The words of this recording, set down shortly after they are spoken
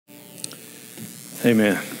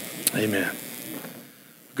Amen. Amen.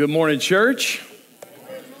 Good morning, church.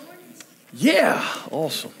 Yeah,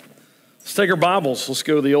 awesome. Let's take our Bibles. Let's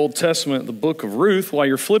go to the Old Testament, the book of Ruth. While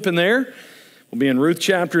you're flipping there, we'll be in Ruth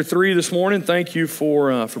chapter 3 this morning. Thank you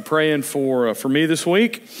for praying for me this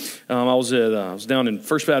week. I was down in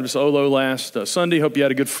First Baptist Olo last Sunday. Hope you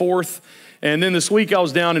had a good 4th. And then this week I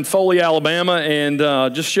was down in Foley, Alabama, and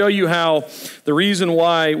just show you how the reason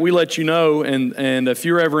why we let you know, and if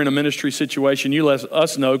you're ever in a ministry situation, you let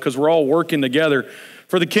us know, because we're all working together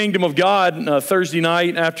for the kingdom of God. Thursday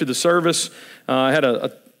night after the service, I had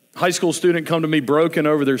a high school student come to me broken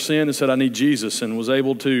over their sin and said, I need Jesus, and was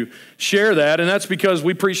able to share that. And that's because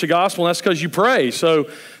we preach the gospel, and that's because you pray. So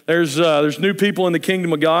there's new people in the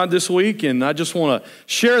kingdom of God this week, and I just want to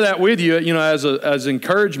share that with you, as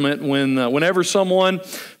encouragement whenever someone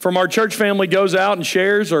from our church family goes out and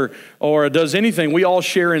shares or does anything, we all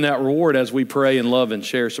share in that reward as we pray and love and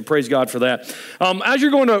share. So praise God for that. As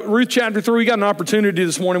you're going to Ruth chapter 3, we got an opportunity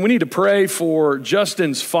this morning. We need to pray for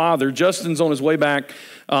Justin's father. Justin's on his way back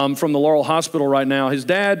from the Laurel Hospital right now. His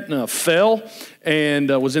dad fell and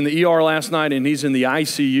was in the ER last night, and he's in the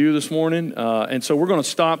ICU this morning. And so we're going to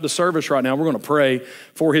stop the service right now. We're going to pray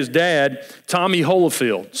for his dad, Tommy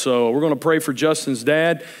Holofield. So we're going to pray for Justin's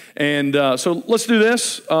dad. And so let's do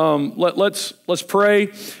this. Let's pray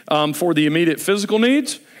for the immediate physical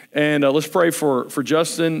needs. And let's pray for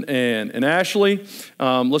Justin and Ashley.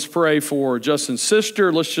 Let's pray for Justin's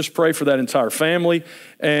sister. Let's just pray for that entire family.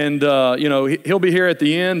 And, he'll be here at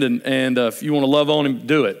the end. And if you want to love on him,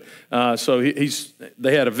 do it. So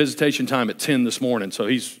they had a visitation time at 10 this morning. So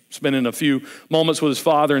he's spending a few moments with his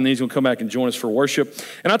father, and then he's going to come back and join us for worship.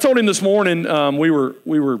 And I told him this morning, we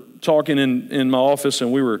were talking in my office,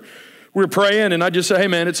 and we were praying, and I just say, hey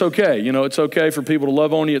man, it's okay. It's okay for people to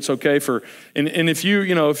love on you. It's okay and if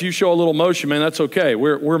you show a little emotion, man, that's okay.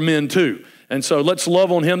 We're men too. And so let's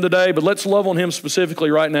love on him today, but let's love on him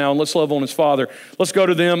specifically right now, and let's love on his father. Let's go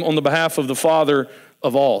to them on the behalf of the Father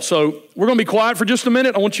of all. So we're going to be quiet for just a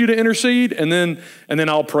minute. I want you to intercede, and then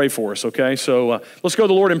I'll pray for us, okay? So let's go to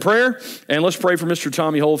the Lord in prayer, and let's pray for Mr.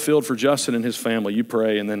 Tommy Holyfield, for Justin and his family. You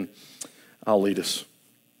pray, and then I'll lead us.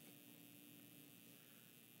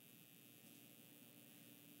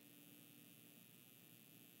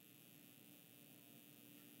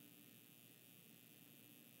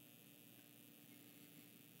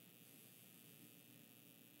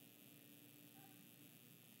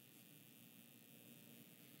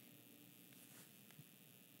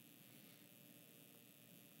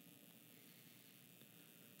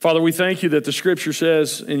 Father, we thank you that the scripture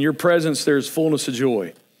says, in your presence there's fullness of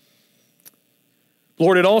joy.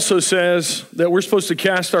 Lord, it also says that we're supposed to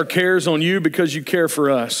cast our cares on you because you care for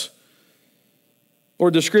us.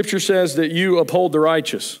 Lord, the scripture says that you uphold the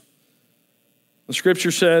righteous. The scripture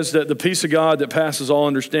says that the peace of God that passes all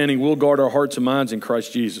understanding will guard our hearts and minds in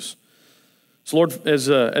Christ Jesus. So Lord,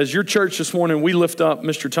 as your church this morning, we lift up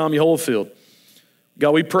Mr. Tommy Holyfield.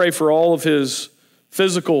 God, we pray for all of his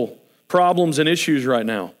physical problems and issues right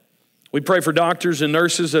now. We pray for doctors and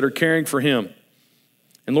nurses that are caring for him.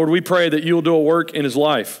 And Lord, we pray that you'll do a work in his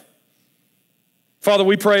life. Father,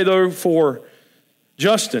 we pray though for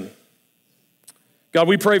Justin. God,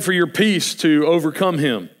 we pray for your peace to overcome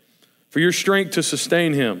him, for your strength to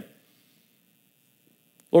sustain him.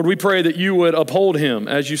 Lord, we pray that you would uphold him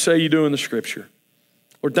as you say you do in the scripture.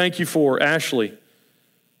 Lord, thank you for Ashley.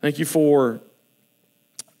 Thank you for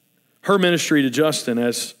her ministry to Justin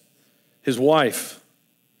as his wife.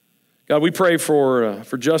 God, we pray for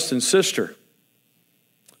Justin's sister.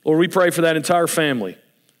 Lord, we pray for that entire family.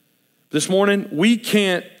 This morning, we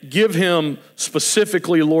can't give him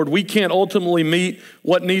specifically, Lord. We can't ultimately meet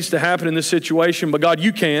what needs to happen in this situation, but God,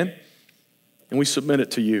 you can, and we submit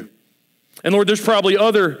it to you. And Lord, there's probably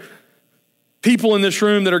other people in this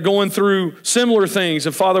room that are going through similar things.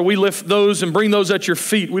 And Father, we lift those and bring those at your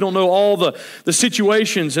feet. We don't know all the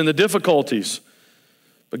situations and the difficulties.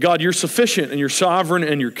 But God, you're sufficient, and you're sovereign,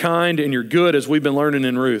 and you're kind, and you're good, as we've been learning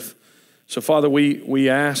in Ruth. So Father, we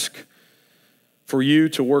ask for you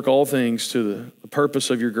to work all things to the purpose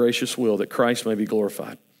of your gracious will, that Christ may be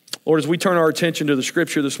glorified. Lord, as we turn our attention to the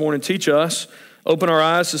scripture this morning, teach us, open our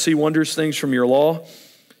eyes to see wondrous things from your law.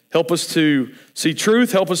 Help us to see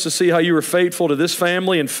truth. Help us to see how you were faithful to this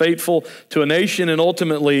family and faithful to a nation, and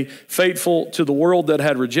ultimately faithful to the world that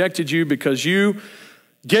had rejected you, because you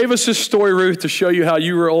gave us this story, Ruth, to show you how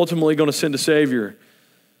you were ultimately going to send a Savior.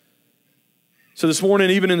 So this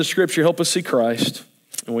morning, even in the scripture, help us see Christ.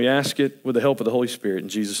 And we ask it with the help of the Holy Spirit in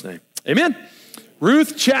Jesus' name. Amen.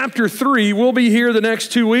 Ruth chapter 3. We'll be here the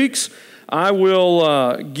next 2 weeks. I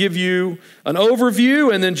will give you an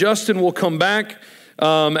overview, and then Justin will come back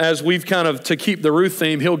as we've kind of, to keep the Ruth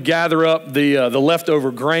theme, he'll gather up the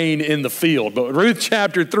leftover grain in the field. But Ruth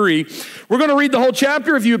chapter 3, we're going to read the whole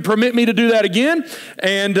chapter, if you would permit me to do that again.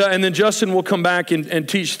 And then Justin will come back and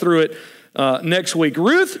teach through it next week.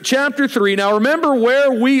 Ruth chapter 3. Now remember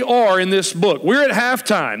where we are in this book. We're at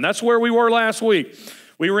halftime. That's where we were last week.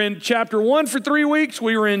 We were in chapter 1 for 3 weeks.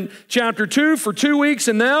 We were in chapter 2 for 2 weeks.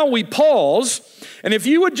 And now we pause. And if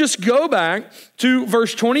you would just go back to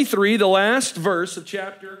verse 23, the last verse of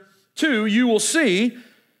chapter 2, you will see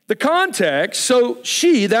the context. So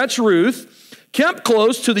she, that's Ruth, kept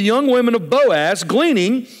close to the young women of Boaz,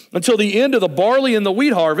 gleaning until the end of the barley and the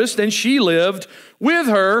wheat harvest, and she lived with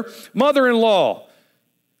her mother-in-law.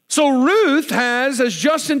 So Ruth has, as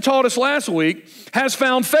Justin taught us last week, has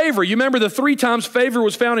found favor. You remember the 3 times favor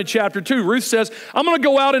was found in chapter 2. Ruth says, I'm going to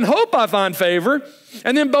go out and hope I find favor.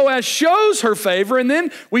 And then Boaz shows her favor. And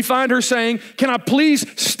then we find her saying, can I please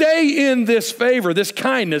stay in this favor, this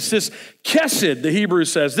kindness, this chesed, the Hebrew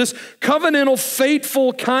says, this covenantal,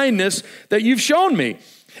 faithful kindness that you've shown me.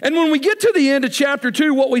 And when we get to the end of chapter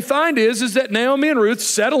 2, what we find is that Naomi and Ruth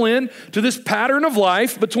settle in to this pattern of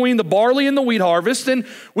life between the barley and the wheat harvest. And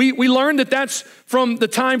we learn that that's from the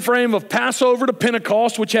time frame of Passover to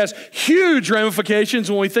Pentecost, which has huge ramifications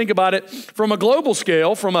when we think about it from a global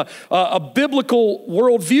scale, from a biblical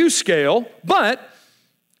worldview scale. But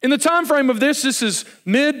in the time frame of this is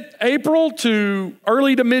mid-April to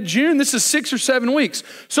early to mid-June. This is 6 or 7 weeks.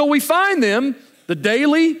 So we find them, the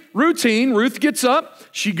daily routine. Ruth gets up,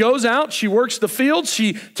 she goes out, she works the fields,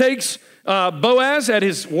 she takes Boaz at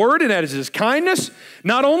his word and at his kindness.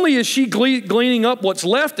 Not only is she gleaning up what's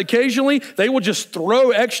left, occasionally they will just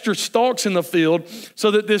throw extra stalks in the field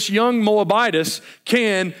so that this young Moabitess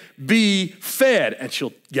can be fed. And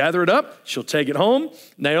she'll gather it up, she'll take it home.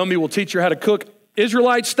 Naomi will teach her how to cook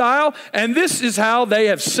Israelite style, and this is how they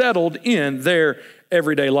have settled in their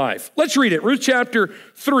everyday life. Let's read it. Ruth chapter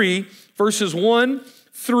 3, verses 1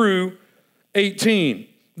 through 18.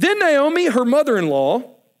 Then Naomi, her mother-in-law,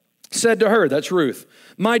 said to her, that's Ruth,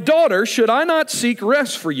 my daughter, should I not seek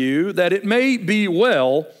rest for you, that it may be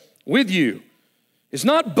well with you? Is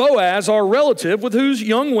not Boaz our relative, with whose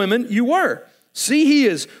young women you were? See, he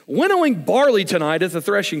is winnowing barley tonight at the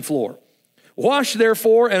threshing floor. Wash,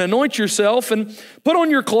 therefore, and anoint yourself, and put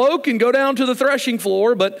on your cloak, and go down to the threshing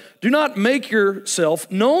floor, but do not make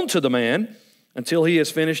yourself known to the man until he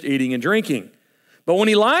has finished eating and drinking. But when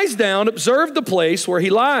he lies down, observe the place where he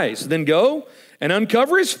lies. Then go and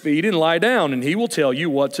uncover his feet and lie down, and he will tell you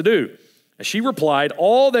what to do. And she replied,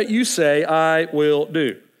 all that you say I will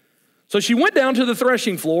do. So she went down to the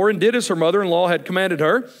threshing floor and did as her mother-in-law had commanded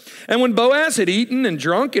her. And when Boaz had eaten and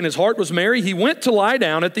drunk and his heart was merry, he went to lie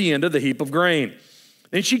down at the end of the heap of grain.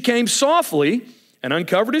 Then she came softly and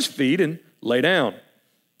uncovered his feet and lay down.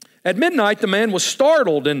 At midnight, the man was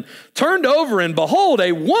startled and turned over, and behold,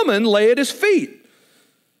 a woman lay at his feet.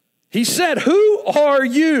 He said, who are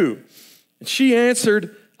you? And she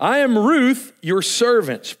answered, I am Ruth, your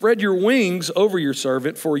servant. Spread your wings over your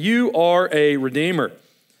servant, for you are a redeemer.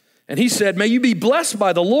 And he said, may you be blessed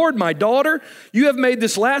by the Lord, my daughter. You have made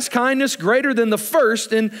this last kindness greater than the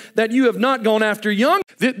first, in that you have not gone after young.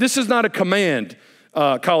 This is not a command,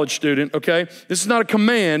 college student, okay? This is not a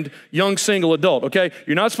command, young single adult, okay?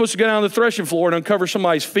 You're not supposed to go down to the threshing floor and uncover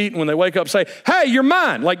somebody's feet, and when they wake up say, hey, you're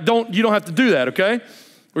mine. Like, you don't have to do that, okay?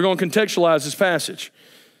 We're going to contextualize this passage.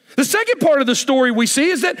 The second part of the story we see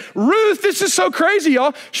is that Ruth, this is so crazy,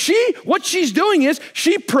 y'all. What she's doing is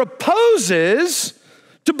she proposes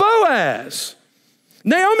to Boaz.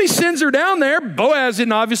 Naomi sends her down there. Boaz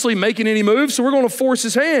isn't obviously making any moves, so we're going to force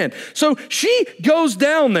his hand. So she goes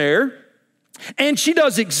down there, and she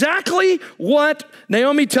does exactly what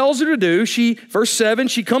Naomi tells her to do. Verse 7,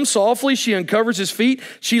 she comes softly, she uncovers his feet,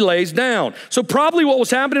 she lays down. So probably what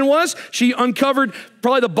was happening was she uncovered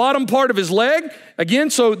probably the bottom part of his leg. Again,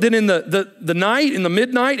 so then in the night, in the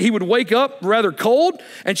midnight, he would wake up rather cold,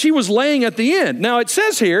 and she was laying at the end. Now it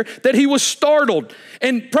says here that he was startled,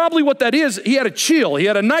 and probably what that is, he had a chill, he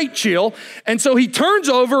had a night chill, and so he turns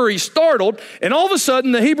over, or he's startled, and all of a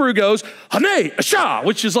sudden the Hebrew goes, Hanei, Asha,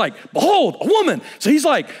 which is like, behold, a woman. So he's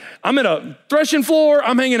like, I'm at a threshing floor,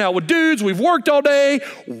 I'm hanging out with dudes, we've worked all day,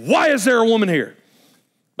 why is there a woman here?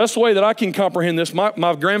 That's the way that I can comprehend this.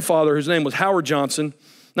 My grandfather, whose name was Howard Johnson,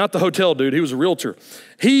 not the hotel dude, he was a realtor.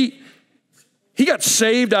 He got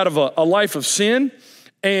saved out of a life of sin,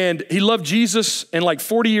 and he loved Jesus, and like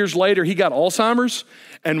 40 years later, he got Alzheimer's,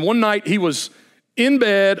 and one night he was in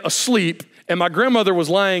bed, asleep, and my grandmother was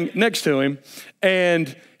lying next to him,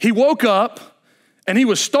 and he woke up, and he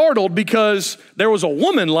was startled because there was a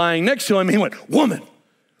woman lying next to him. He went, woman,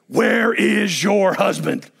 where is your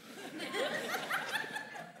husband?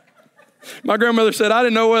 My grandmother said, I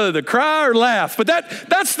didn't know whether to cry or laugh, but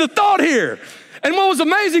that's the thought here. And what was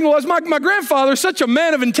amazing was my grandfather, such a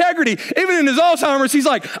man of integrity, even in his Alzheimer's, he's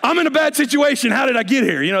like, I'm in a bad situation. How did I get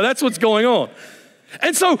here? That's what's going on.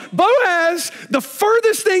 And so Boaz, the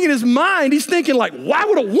furthest thing in his mind, he's thinking like, why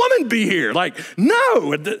would a woman be here? Like,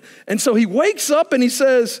 no. And so he wakes up and he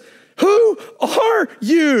says, who are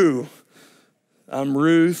you? I'm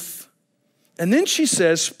Ruth. And then she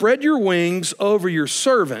says, spread your wings over your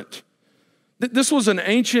servant. This was an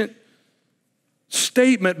ancient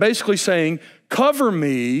statement basically saying, cover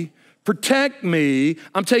me, protect me,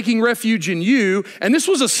 I'm taking refuge in you. And this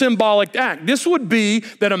was a symbolic act. This would be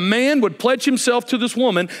that a man would pledge himself to this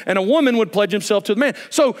woman and a woman would pledge himself to the man.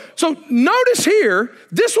 So notice here,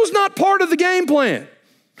 this was not part of the game plan.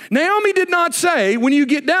 Naomi did not say, when you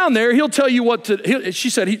get down there, he'll tell you what to, she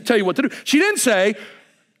said he'll tell you what to do. She didn't say,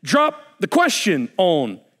 drop the question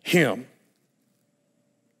on him.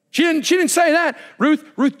 She didn't say that.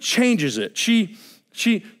 Ruth changes it. She,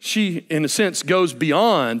 in a sense, goes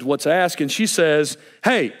beyond what's asked, and she says,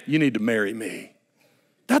 hey, you need to marry me.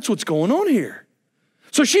 That's what's going on here.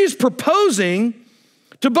 So she's proposing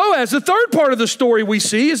to Boaz. The third part of the story we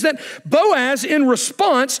see is that Boaz, in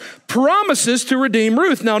response, promises to redeem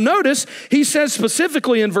Ruth. Now notice, he says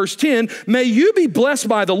specifically in verse 10, may you be blessed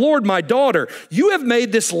by the Lord, my daughter. You have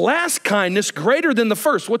made this last kindness greater than the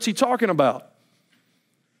first. What's he talking about?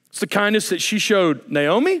 It's the kindness that she showed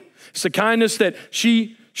Naomi. It's the kindness that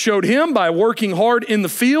she showed him by working hard in the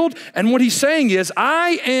field. And what he's saying is,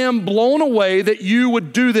 I am blown away that you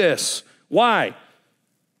would do this. Why?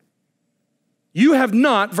 You have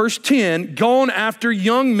not, verse 10, gone after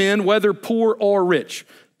young men, whether poor or rich.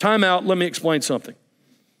 Time out, let me explain something.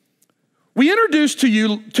 We introduced to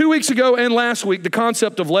you 2 weeks ago and last week the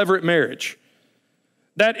concept of levirate marriage.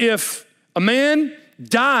 That if a man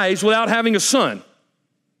dies without having a son,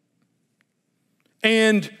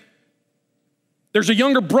 and there's a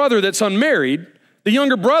younger brother that's unmarried, the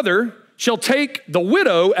younger brother shall take the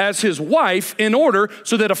widow as his wife in order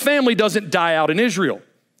so that a family doesn't die out in Israel.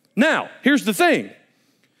 Now, here's the thing.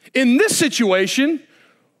 In this situation,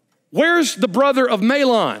 where's the brother of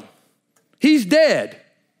Mahlon? He's dead.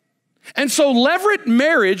 And so levirate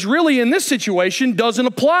marriage really in this situation doesn't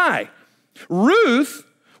apply. Ruth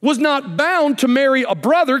was not bound to marry a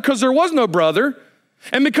brother because there was no brother.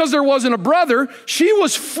 And because there wasn't a brother, she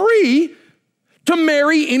was free to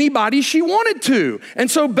marry anybody she wanted to. And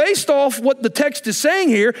so based off what the text is saying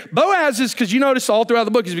here, Boaz is, because you notice all throughout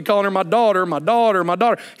the book, he's been calling her my daughter, my daughter, my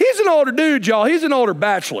daughter. He's an older dude, y'all. He's an older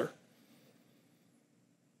bachelor.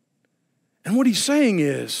 And what he's saying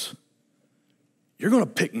is, you're going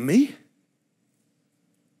to pick me?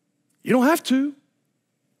 You don't have to.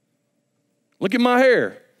 Look at my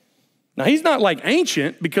hair. Now, he's not like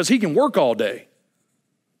ancient because he can work all day.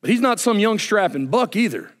 But he's not some young strapping buck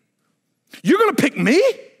either. You're going to pick me?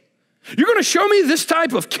 You're going to show me this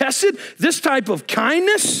type of chesed, this type of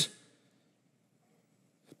kindness?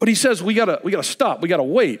 But he says we gotta stop, we gotta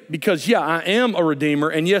wait, because yeah, I am a redeemer,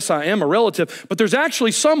 and yes, I am a relative, but there's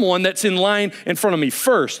actually someone that's in line in front of me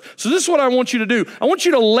first. So this is what I want you to do. I want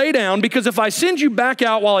you to lay down, because if I send you back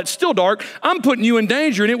out while it's still dark, I'm putting you in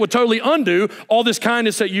danger, and it would totally undo all this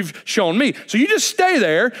kindness that you've shown me. So you just stay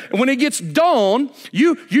there, and when it gets dawn,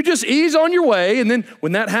 you just ease on your way, and then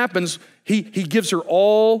when that happens, he gives her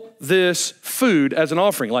all this food as an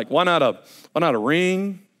offering. Like, why not a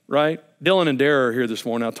ring, right? Dylan and Dara are here this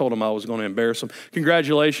morning. I told them I was going to embarrass them.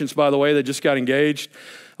 Congratulations, by the way. They just got engaged.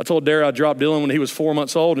 I told Dara I dropped Dylan when he was 4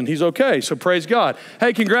 months old, and he's okay, so praise God.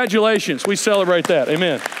 Hey, congratulations. We celebrate that.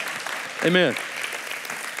 Amen. Amen.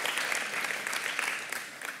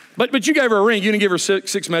 But you gave her a ring. You didn't give her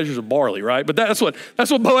six measures of barley, right? But that's what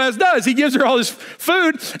Boaz does. He gives her all this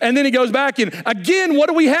food, and then he goes back, and again, what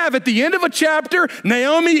do we have at the end of a chapter?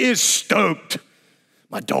 Naomi is stoked.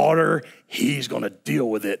 My daughter, he's going to deal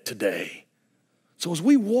with it today. So as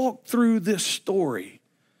we walk through this story,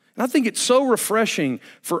 and I think it's so refreshing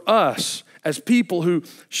for us as people who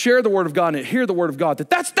share the Word of God and hear the Word of God,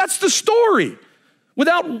 that's the story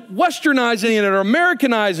without westernizing it or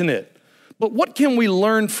Americanizing it. But what can we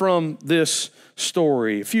learn from this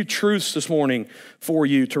story? A few truths this morning for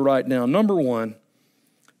you to write down. Number one,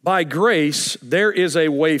 by grace, there is a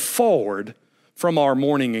way forward from our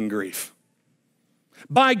mourning and grief.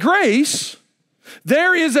 By grace,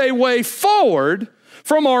 there is a way forward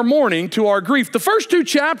from our mourning to our grief. The first two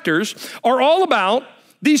chapters are all about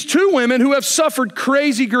these two women who have suffered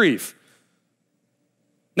crazy grief.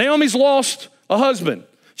 Naomi's lost a husband.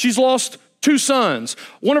 She's lost 2 sons.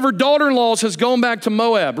 One of her daughter-in-laws has gone back to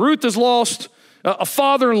Moab. Ruth has lost a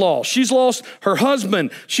father-in-law. She's lost her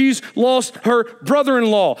husband. She's lost her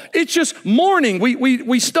brother-in-law. It's just mourning.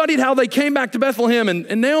 We studied how they came back to Bethlehem,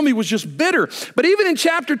 and Naomi was just bitter. But even in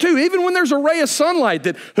chapter 2, even when there's a ray of sunlight,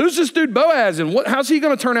 that who's this dude Boaz, and how's he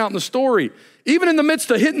going to turn out in the story? Even in the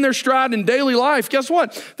midst of hitting their stride in daily life, guess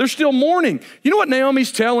what? They're still mourning. You know what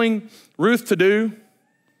Naomi's telling Ruth to do?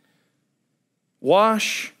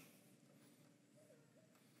 Wash,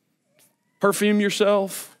 perfume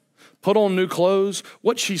yourself, put on new clothes.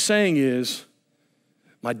 What she's saying is,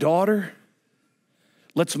 my daughter,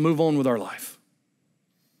 let's move on with our life.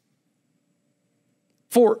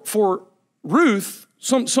 For Ruth,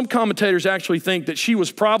 some commentators actually think that she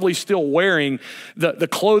was probably still wearing the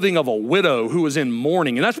clothing of a widow who was in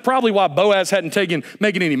mourning. And that's probably why Boaz hadn't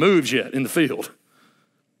making any moves yet in the field.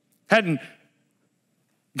 Hadn't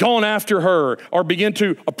gone after her or begin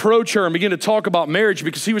to approach her and begin to talk about marriage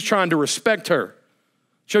because he was trying to respect her.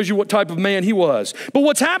 Shows you what type of man he was. But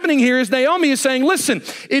what's happening here is Naomi is saying, listen,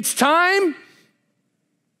 it's time.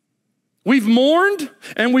 We've mourned,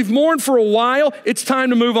 and we've mourned for a while. It's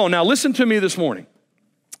time to move on. Now, listen to me this morning.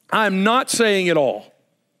 I'm not saying at all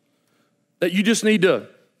that you just need to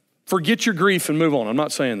forget your grief and move on. I'm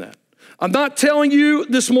not saying that. I'm not telling you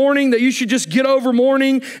this morning that you should just get over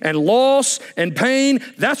mourning and loss and pain.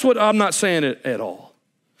 That's what I'm not saying at all.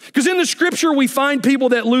 Because in the scripture, we find people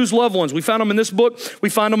that lose loved ones. We found them in this book. We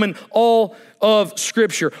find them in all of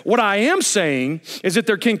scripture. What I am saying is that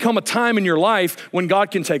there can come a time in your life when God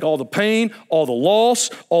can take all the pain, all the loss,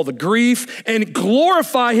 all the grief, and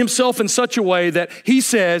glorify himself in such a way that he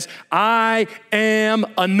says, I am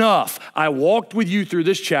enough. I walked with you through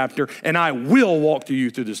this chapter, and I will walk through you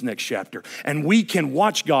through this next chapter. And we can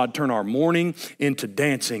watch God turn our mourning into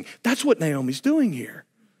dancing. That's what Naomi's doing here.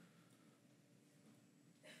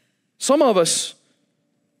 Some of us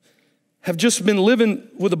have just been living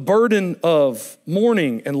with a burden of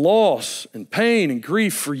mourning and loss and pain and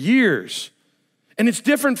grief for years. And it's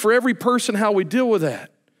different for every person how we deal with that.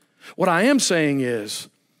 What I am saying is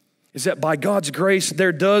that by God's grace,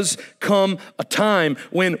 there does come a time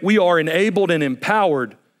when we are enabled and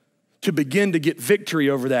empowered to begin to get victory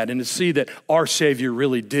over that and to see that our Savior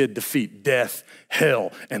really did defeat death,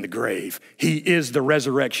 hell, and the grave. He is the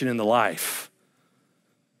resurrection and the life.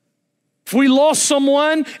 If we lost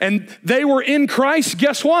someone and they were in Christ,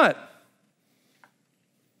 guess what?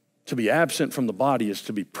 To be absent from the body is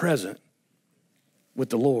to be present with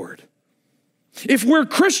the Lord. If we're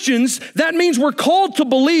Christians, that means we're called to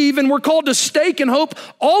believe and we're called to stake and hope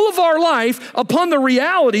all of our life upon the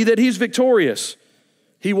reality that he's victorious.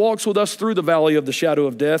 He walks with us through the valley of the shadow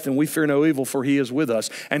of death, and we fear no evil, for he is with us,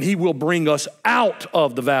 and he will bring us out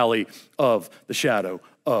of the valley of the shadow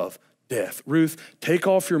of death. Ruth, take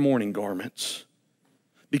off your mourning garments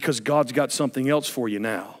because God's got something else for you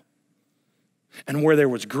now. And where there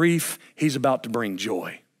was grief, he's about to bring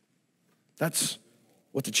joy. That's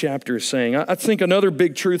what the chapter is saying. I think another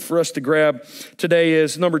big truth for us to grab today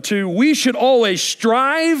is, number 2, we should always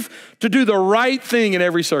strive to do the right thing in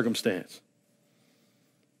every circumstance.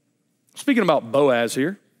 Speaking about Boaz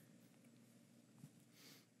here.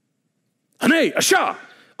 Hane, Asha,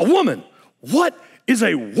 a woman. What is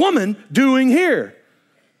a woman doing here?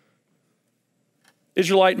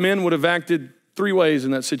 Israelite men would have acted 3 ways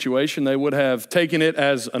in that situation. They would have taken it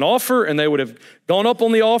as an offer, and they would have gone up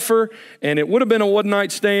on the offer, and it would have been a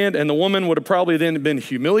one-night stand, and the woman would have probably then been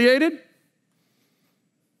humiliated.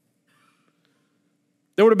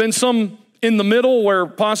 There would have been some in the middle where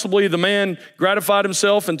possibly the man gratified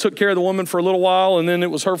himself and took care of the woman for a little while, and then it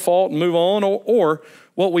was her fault and move on, or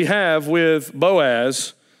what we have with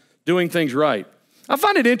Boaz doing things right. I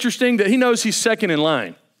find it interesting that he knows he's second in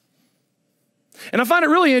line. And I find it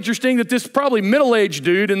really interesting that this probably middle-aged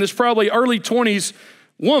dude and this probably early 20s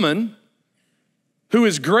woman who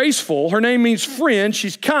is graceful, her name means friend,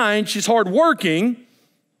 she's kind, she's hardworking,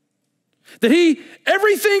 that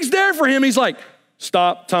everything's there for him. He's like,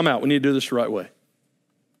 stop, time out, we need to do this the right way.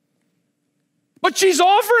 But she's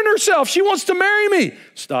offering herself, she wants to marry me.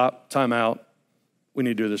 Stop, time out, we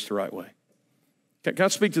need to do this the right way. Can I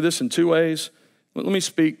speak to this in 2 ways? Let me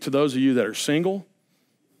speak to those of you that are single.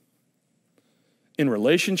 In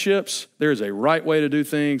relationships, there is a right way to do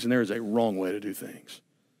things and there is a wrong way to do things.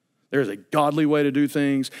 There is a godly way to do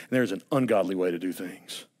things and there is an ungodly way to do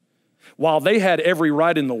things. While they had every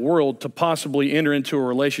right in the world to possibly enter into a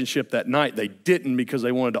relationship that night, they didn't because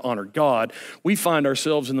they wanted to honor God. We find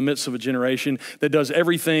ourselves in the midst of a generation that does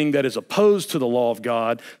everything that is opposed to the law of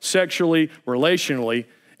God, sexually, relationally,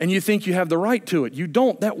 and you think you have the right to it. You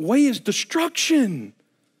don't. That way is destruction.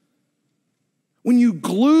 When you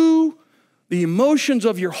glue the emotions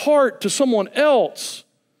of your heart to someone else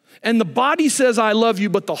and the body says, I love you,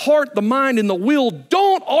 but the heart, the mind, and the will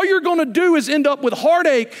don't, all you're going to do is end up with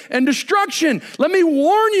heartache and destruction. Let me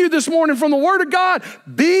warn you this morning from the Word of God,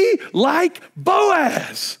 be like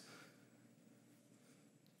Boaz.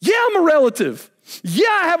 Yeah, I'm a relative. Yeah,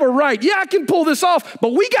 I have a right. Yeah, I can pull this off,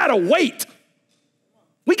 but we got to wait.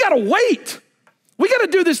 We got to wait. We got to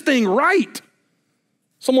do this thing right.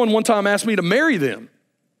 Someone one time asked me to marry them.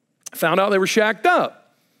 Found out they were shacked up.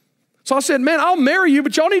 So I said, man, I'll marry you,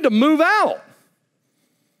 but y'all need to move out.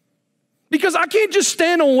 Because I can't just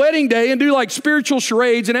stand on wedding day and do like spiritual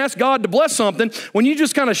charades and ask God to bless something when you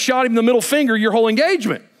just kind of shot him the middle finger your whole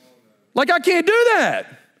engagement. Like, I can't do that.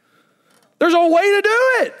 There's a way to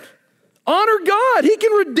do it. Honor God. He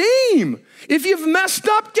can redeem. If you've messed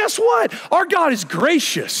up, guess what? Our God is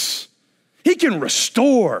gracious. He can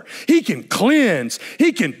restore. He can cleanse.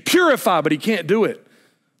 He can purify, but he can't do it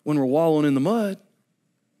when we're wallowing in the mud.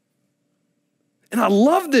 And I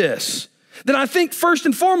love this, that I think first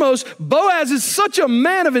and foremost, Boaz is such a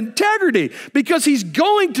man of integrity because he's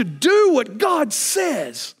going to do what God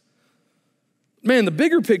says. Man, the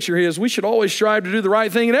bigger picture is we should always strive to do the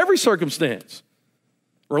right thing in every circumstance.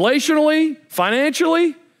 Relationally,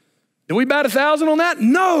 financially, do we bat 1,000 on that?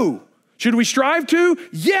 No. Should we strive to?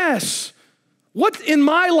 Yes. What in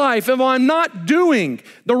my life am I not doing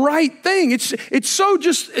the right thing?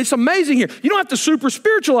 It's amazing here. You don't have to super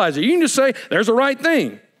spiritualize it. You can just say, there's a right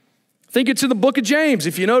thing. I think it's in the book of James.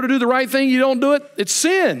 If you know to do the right thing, you don't do it, it's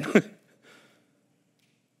sin.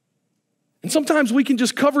 And sometimes we can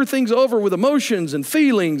just cover things over with emotions and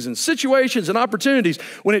feelings and situations and opportunities.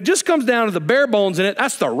 When it just comes down to the bare bones in it,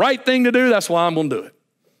 that's the right thing to do. That's why I'm going to do it.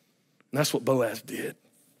 And that's what Boaz did.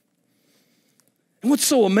 And what's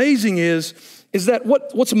so amazing is that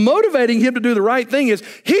what's motivating him to do the right thing is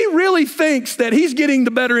he really thinks that he's getting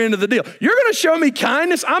the better end of the deal. You're going to show me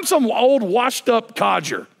kindness? I'm some old washed up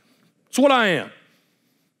codger. That's what I am.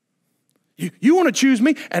 You want to choose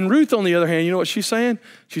me? And Ruth, on the other hand, you know what she's saying?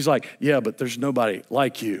 She's like, yeah, but there's nobody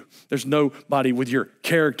like you. There's nobody with your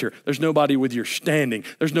character. There's nobody with your standing.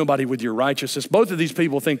 There's nobody with your righteousness. Both of these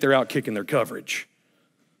people think they're out kicking their coverage.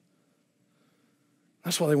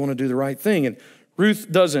 That's why they want to do the right thing. And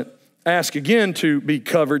Ruth doesn't ask again to be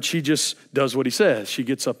covered. She just does what he says. She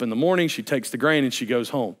gets up in the morning, she takes the grain, and she goes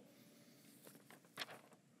home.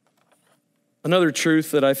 Another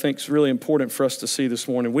truth that I think is really important for us to see this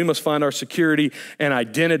morning, we must find our security and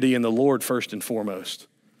identity in the Lord first and foremost.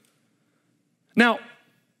 Now,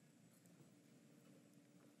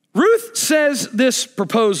 Ruth says this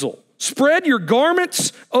proposal, spread your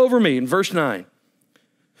garments over me, in verse 9.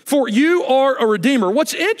 For you are a redeemer.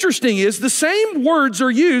 What's interesting is the same words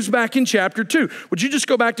are used back in chapter 2. Would you just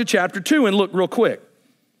go back to chapter 2 and look real quick?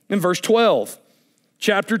 In verse 12.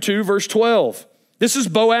 Chapter 2, verse 12. This is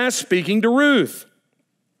Boaz speaking to Ruth.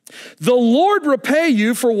 The Lord repay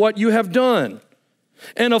you for what you have done,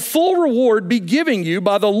 and a full reward be given you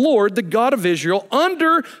by the Lord, the God of Israel,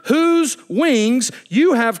 under whose wings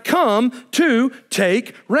you have come to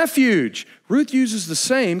take refuge. Ruth uses the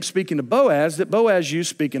same, speaking to Boaz, that Boaz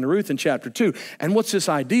used speaking to Ruth in chapter 2. And what's this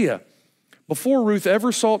idea? Before Ruth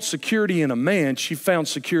ever sought security in a man, she found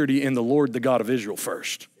security in the Lord, the God of Israel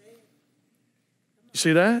first. You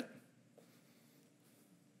see that?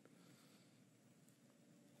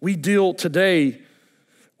 We deal today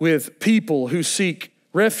with people who seek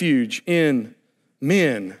refuge in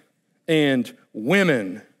men and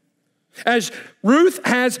women. As Ruth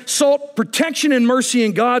has sought protection and mercy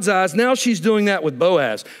in God's eyes, now she's doing that with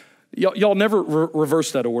Boaz. Y'all never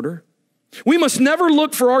reverse that order. We must never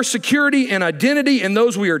look for our security and identity in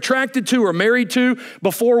those we are attracted to or married to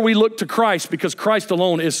before we look to Christ, because Christ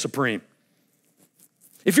alone is supreme.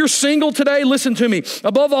 If you're single today, listen to me.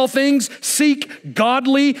 Above all things, seek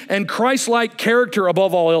godly and Christ-like character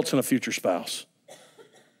above all else in a future spouse.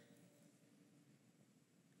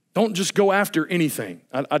 Don't just go after anything.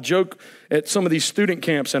 I joke at some of these student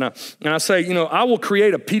camps and I say, I will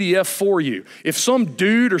create a PDF for you. If some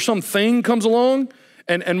dude or some thing comes along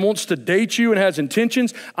and wants to date you and has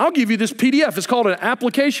intentions, I'll give you this PDF. It's called an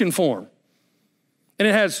application form. And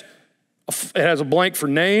it has a blank for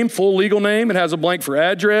name, full legal name. It has a blank for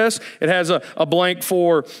address. It has a blank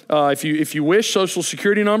for, if you wish, social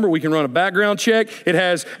security number. We can run a background check. It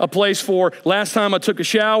has a place for last time I took a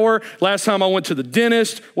shower, last time I went to the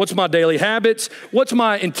dentist, what's my daily habits, what's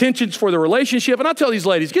my intentions for the relationship. And I tell these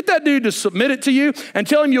ladies, get that dude to submit it to you and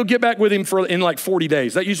tell him you'll get back with him in like 40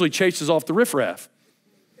 days. That usually chases off the riffraff.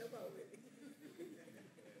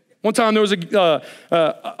 One time there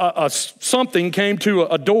was something came to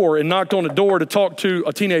a door and knocked on a door to talk to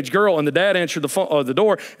a teenage girl, and the dad answered the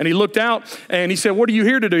door, and he looked out and he said, "What are you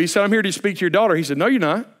here to do?" He said, "I'm here to speak to your daughter." He said, "No, you're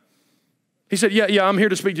not. He said, yeah, I'm here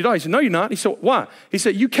to speak to your daughter. He said, no, you're not. He said, why? He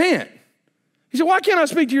said, you can't. He said, why can't I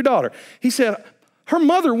speak to your daughter? He said, her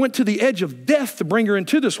mother went to the edge of death to bring her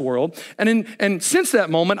into this world. And since that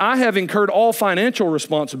moment, I have incurred all financial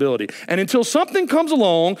responsibility. And until something comes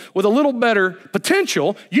along with a little better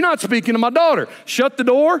potential, you're not speaking to my daughter. Shut the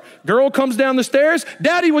door. Girl comes down the stairs.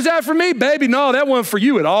 Daddy, was that for me? Baby, no, that wasn't for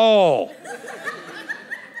you at all.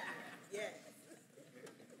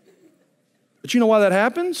 But you know why that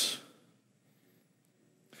happens?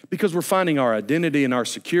 Because we're finding our identity and our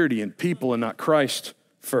security in people and not Christ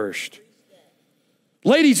first.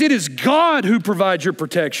 Ladies, it is God who provides your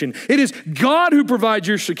protection. It is God who provides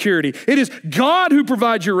your security. It is God who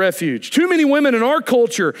provides your refuge. Too many women in our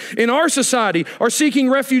culture, in our society, are seeking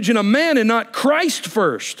refuge in a man and not Christ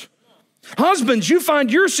first. Husbands, you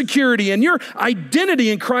find your security and your identity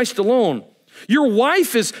in Christ alone. Your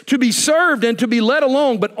wife is to be served and to be led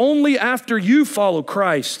along, but only after you follow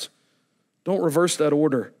Christ. Don't reverse that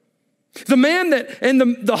order. The man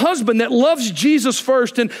the husband that loves Jesus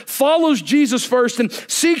first and follows Jesus first and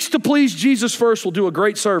seeks to please Jesus first will do a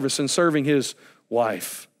great service in serving his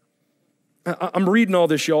wife. I'm reading all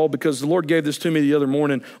this, y'all, because the Lord gave this to me the other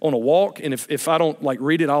morning on a walk, and if I don't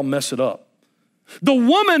read it, I'll mess it up. The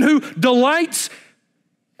woman who delights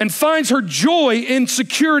and finds her joy in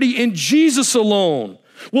security in Jesus alone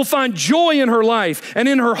will find joy in her life and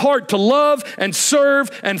in her heart to love and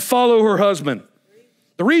serve and follow her husband.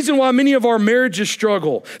 The reason why many of our marriages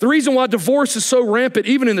struggle, the reason why divorce is so rampant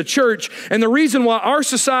even in the church, and the reason why our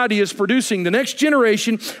society is producing the next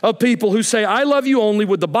generation of people who say, I love you only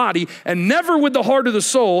with the body and never with the heart or the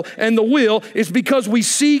soul and the will, is because we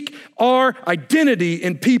seek our identity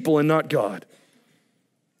in people and not God.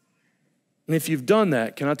 And if you've done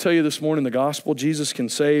that, can I tell you this morning, the gospel, Jesus can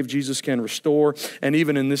save, Jesus can restore, and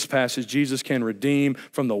even in this passage, Jesus can redeem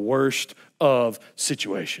from the worst of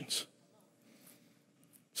situations.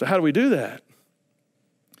 So how do we do that?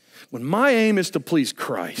 When my aim is to please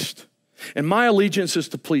Christ, and my allegiance is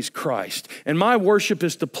to please Christ, and my worship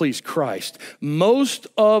is to please Christ, most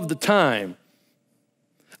of the time,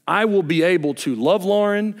 I will be able to love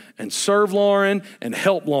Lauren and serve Lauren and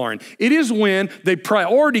help Lauren. It is when the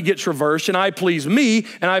priority gets reversed and I please me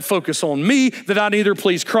and I focus on me that I neither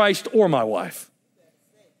please Christ or my wife.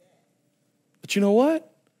 But you know what?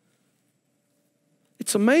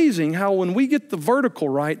 It's amazing how when we get the vertical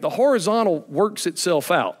right, the horizontal works itself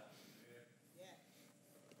out.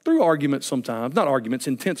 Through arguments sometimes, not arguments,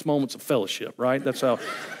 intense moments of fellowship, right? That's how.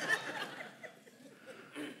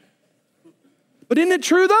 But isn't it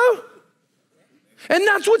true though? And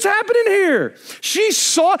that's what's happening here. She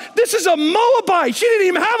saw, this is a Moabite. She didn't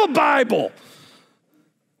even have a Bible.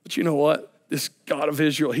 But you know what? This God of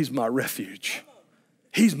Israel, he's my refuge.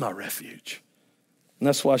 He's my refuge. And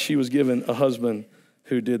that's why she was given a husband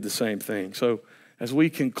who did the same thing. So as we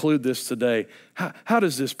conclude this today, how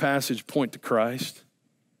does this passage point to Christ?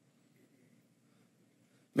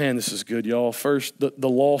 Man, this is good, y'all. First, the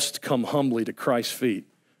lost come humbly to Christ's feet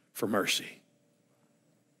for mercy.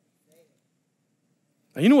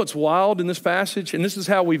 Now, you know what's wild in this passage? And this is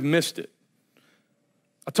how we've missed it.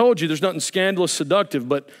 I told you there's nothing scandalous, seductive,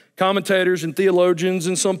 but commentators and theologians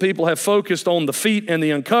and some people have focused on the feet and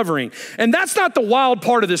the uncovering. And that's not the wild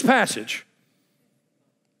part of this passage.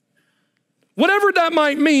 Whatever that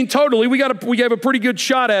might mean, totally, we gave a pretty good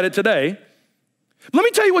shot at it today. Let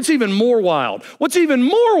me tell you what's even more wild. What's even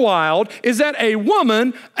more wild is that a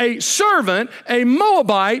woman, a servant, a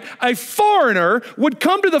Moabite, a foreigner would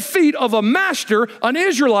come to the feet of a master, an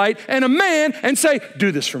Israelite, and a man and say,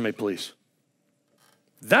 do this for me, please.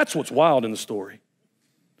 That's what's wild in the story.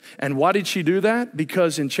 And why did she do that?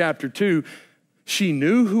 Because in chapter 2, she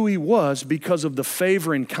knew who he was because of the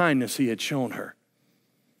favor and kindness he had shown her.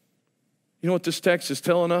 You know what this text is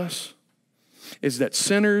telling us? Is that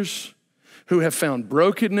sinners who have found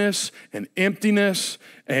brokenness and emptiness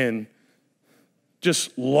and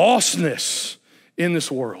just lostness in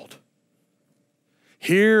this world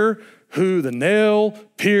hear who the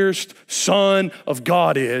nail-pierced Son of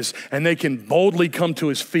God is, and they can boldly come to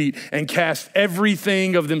his feet and cast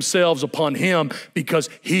everything of themselves upon him because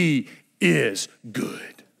he is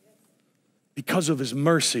good. Because of his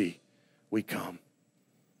mercy, we come.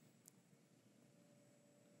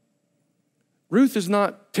 Ruth is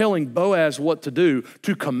not telling Boaz what to do,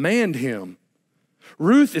 to command him.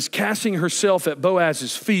 Ruth is casting herself at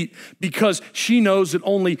Boaz's feet because she knows that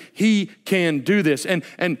only he can do this. And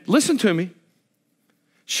listen to me.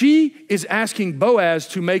 She is asking Boaz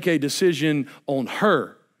to make a decision on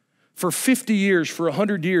her. For 50 years, for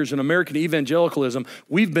 100 years in American evangelicalism,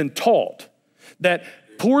 we've been taught that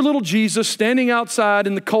poor little Jesus standing outside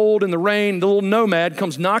in the cold and the rain, the little nomad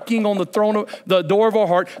comes knocking on the door of our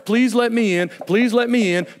heart. Please let me in, please let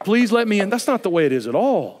me in, please let me in. That's not the way it is at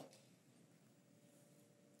all.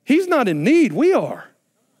 He's not in need, we are.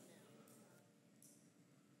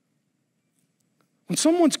 When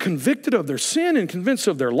someone's convicted of their sin and convinced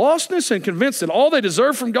of their lostness and convinced that all they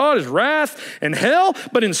deserve from God is wrath and hell,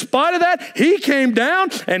 but in spite of that, he came down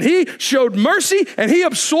and he showed mercy and he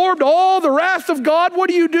absorbed all the wrath of God. What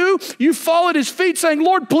do? You fall at his feet saying,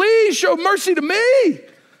 Lord, please show mercy to me.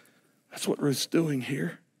 That's what Ruth's doing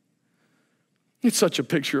here. It's such a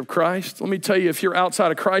picture of Christ. Let me tell you, if you're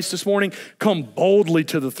outside of Christ this morning, come boldly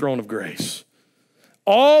to the throne of grace.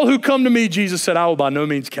 All who come to me, Jesus said, I will by no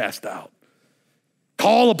means cast out.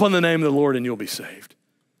 Call upon the name of the Lord and you'll be saved.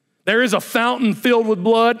 There is a fountain filled with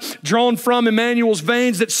blood drawn from Emmanuel's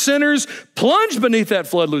veins that sinners plunged beneath that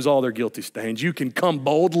flood lose all their guilty stains. You can come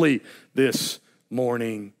boldly this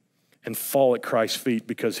morning and fall at Christ's feet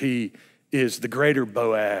because he is the greater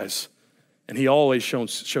Boaz and he always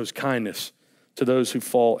shows kindness to those who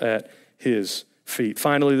fall at his feet.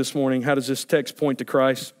 Finally this morning, how does this text point to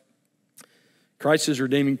Christ? Christ is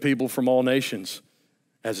redeeming people from all nations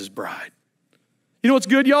as his bride. You know what's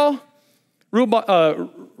good, y'all? Ruth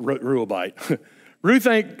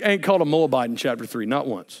ain't called a Moabite in chapter 3, not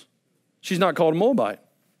once. She's not called a Moabite,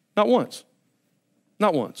 not once.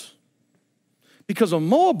 Not once. Because a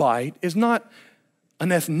Moabite is not an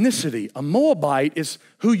ethnicity. A Moabite is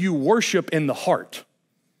who you worship in the heart.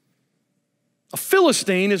 A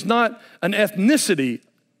Philistine is not an ethnicity.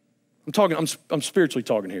 I'm spiritually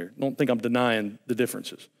talking here. Don't think I'm denying the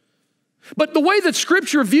differences. But the way that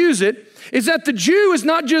Scripture views it is that the Jew is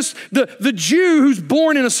not just the Jew who's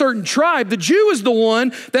born in a certain tribe. The Jew is the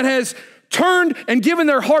one that has turned and given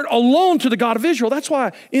their heart alone to the God of Israel. That's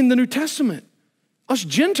why in the New Testament, us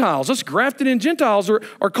Gentiles, us grafted in Gentiles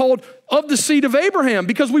are called of the seed of Abraham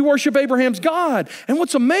because we worship Abraham's God. And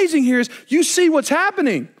what's amazing here is you see what's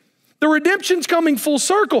happening. The redemption's coming full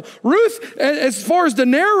circle. Ruth, as far as the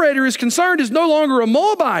narrator is concerned, is no longer a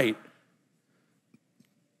Moabite.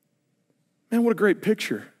 Man, what a great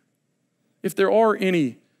picture. If there are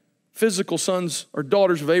any physical sons or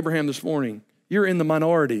daughters of Abraham this morning, you're in the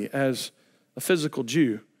minority as a physical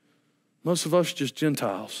Jew. Most of us just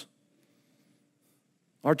Gentiles.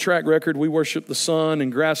 Our track record, we worship the sun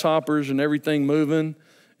and grasshoppers and everything moving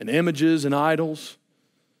and images and idols.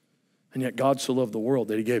 And yet God so loved the world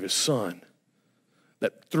that he gave his son,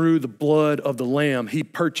 that through the blood of the Lamb, he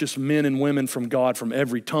purchased men and women from God from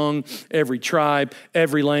every tongue, every tribe,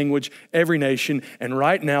 every language, every nation. And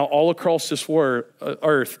right now, all across this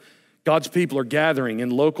earth, God's people are gathering in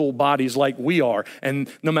local bodies like we are.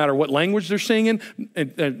 And no matter what language they're singing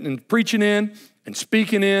and preaching in and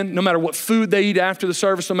speaking in, no matter what food they eat after the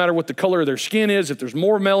service, no matter what the color of their skin is, if there's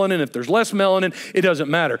more melanin, if there's less melanin, it doesn't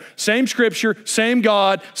matter. Same Scripture, same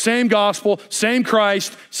God, same gospel, same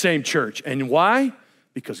Christ, same church. And why?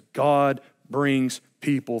 Because God brings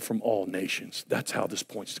people from all nations. That's how this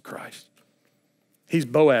points to Christ. He's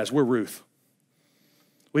Boaz, we're Ruth.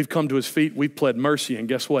 We've come to his feet, we've pled mercy, and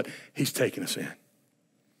guess what? He's taken us in.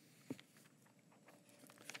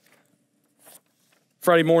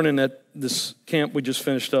 Friday morning at this camp we just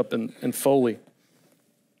finished up in Foley.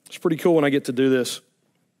 It's pretty cool when I get to do this.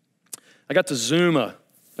 I got to Zoom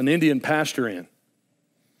an Indian pastor in,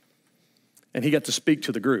 and he got to speak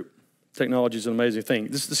to the group. Technology is an amazing thing.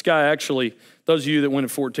 This guy actually, those of you that went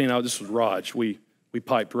at 14, this was Raj. We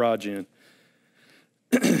piped Raj in.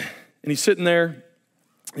 And he's sitting there,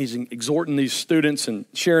 he's exhorting these students and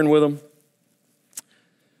sharing with them.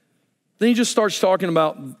 Then he just starts talking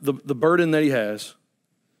about the burden that he has.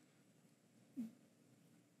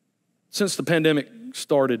 Since the pandemic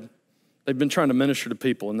started, they've been trying to minister to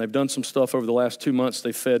people, and they've done some stuff over the last 2 months.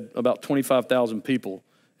 They fed about 25,000 people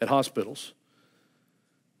at hospitals.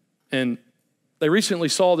 And they recently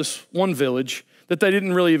saw this one village that they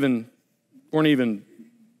weren't even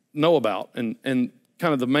know about. And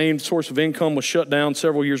kind of the main source of income was shut down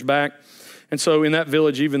several years back. And so in that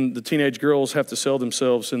village, even the teenage girls have to sell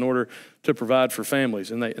themselves in order to provide for families.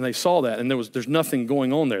 And they saw that, and there's nothing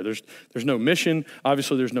going on there. There's no mission.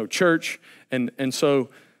 Obviously, there's no church. And so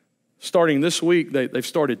starting this week, they've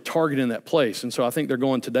started targeting that place. And so I think they're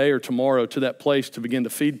going today or tomorrow to that place to begin to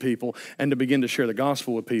feed people and to begin to share the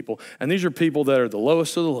gospel with people. And these are people that are the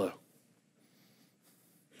lowest of the low,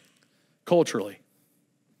 culturally.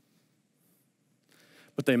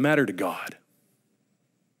 But they matter to God.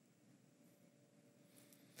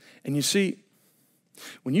 And you see,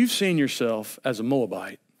 when you've seen yourself as a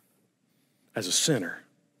Moabite, as a sinner,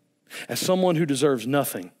 as someone who deserves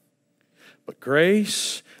nothing but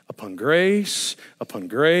grace upon grace upon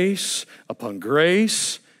grace upon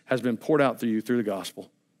grace has been poured out through you through the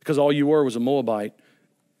gospel. Because all you were was a Moabite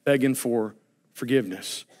begging for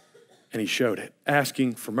forgiveness, and he showed it.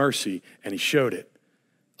 Asking for mercy, and he showed it.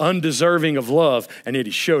 Undeserving of love, and yet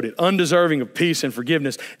he showed it. Undeserving of peace and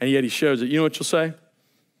forgiveness, and yet he shows it. You know what you'll say?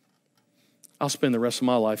 I'll spend the rest of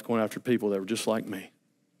my life going after people that were just like me.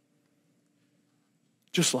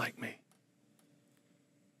 Just like me.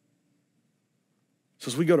 So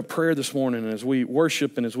as we go to prayer this morning, and as we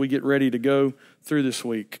worship, and as we get ready to go through this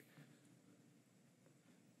week,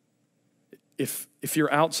 if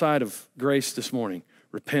you're outside of grace this morning,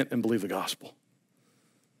 repent and believe the gospel.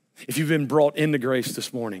 If you've been brought into grace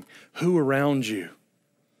this morning, who around you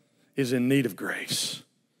is in need of grace?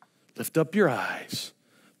 Lift up your eyes.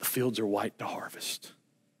 The fields are white to harvest.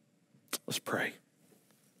 Let's pray.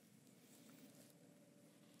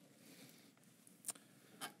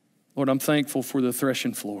 Lord, I'm thankful for the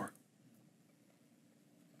threshing floor.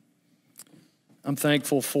 I'm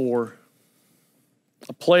thankful for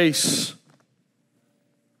a place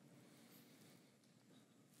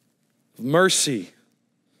of mercy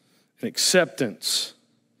and acceptance.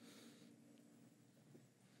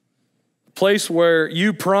 A place where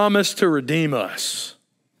you promised to redeem us.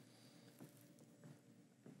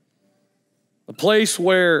 A place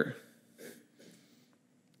where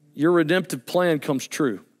your redemptive plan comes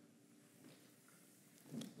true.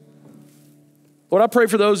 Lord, I pray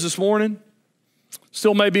for those this morning,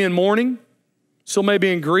 still may be in mourning, still may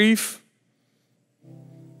be in grief.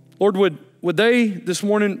 Lord, would they this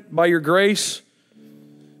morning, by your grace,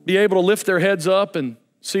 be able to lift their heads up and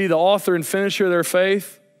see the author and finisher of their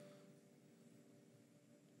faith?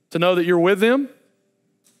 To know that you're with them?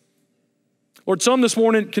 Lord, some this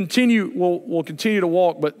morning will continue to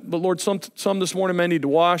walk, but Lord, some this morning may need to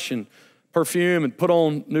wash and perfume and put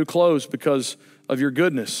on new clothes because of your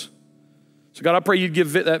goodness. So God, I pray you'd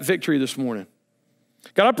give that victory this morning.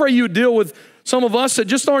 God, I pray you would deal with some of us that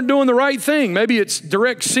just aren't doing the right thing. Maybe it's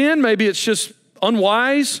direct sin. Maybe it's just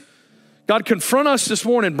unwise. God, confront us this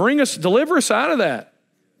morning. Deliver us out of that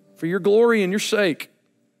for your glory and your sake.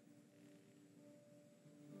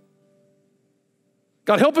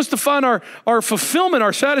 God, help us to find our fulfillment,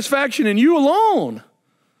 our satisfaction in you alone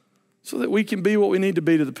so that we can be what we need to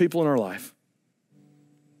be to the people in our life.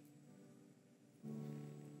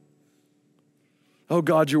 Oh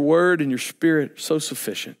God, your word and your spirit are so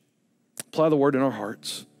sufficient. Apply the word in our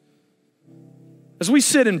hearts. As we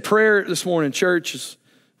sit in prayer this morning, church, as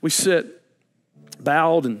we sit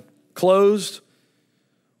bowed and closed,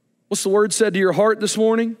 what's the word said to your heart this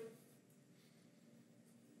morning?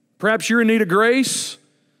 Perhaps you're in need of grace.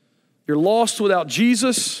 You're lost without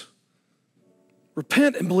Jesus.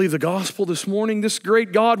 Repent and believe the gospel this morning. This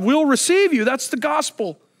great God will receive you. That's the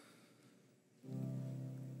gospel.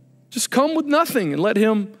 Just come with nothing and let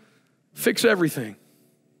him fix everything.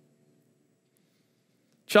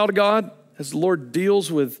 Child of God, as the Lord deals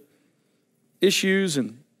with issues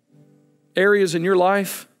and areas in your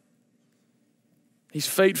life, he's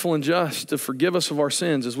faithful and just to forgive us of our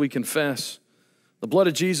sins as we confess. The blood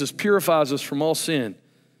of Jesus purifies us from all sin.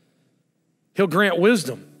 He'll grant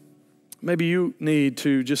wisdom. Maybe you need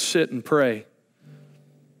to just sit and pray.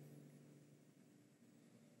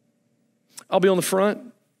 I'll be on the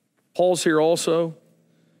front. Paul's here also.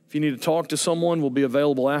 If you need to talk to someone, we'll be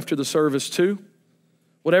available after the service too.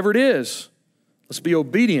 Whatever it is, let's be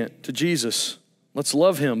obedient to Jesus. Let's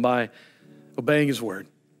love him by obeying his word.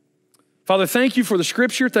 Father, thank you for the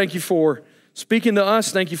scripture. Thank you for speaking to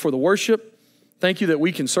us. Thank you for the worship. Thank you that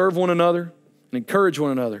we can serve one another and encourage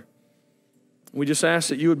one another. We just ask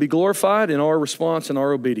that you would be glorified in our response and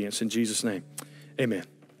our obedience. In Jesus' name, amen.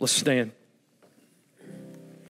 Let's stand.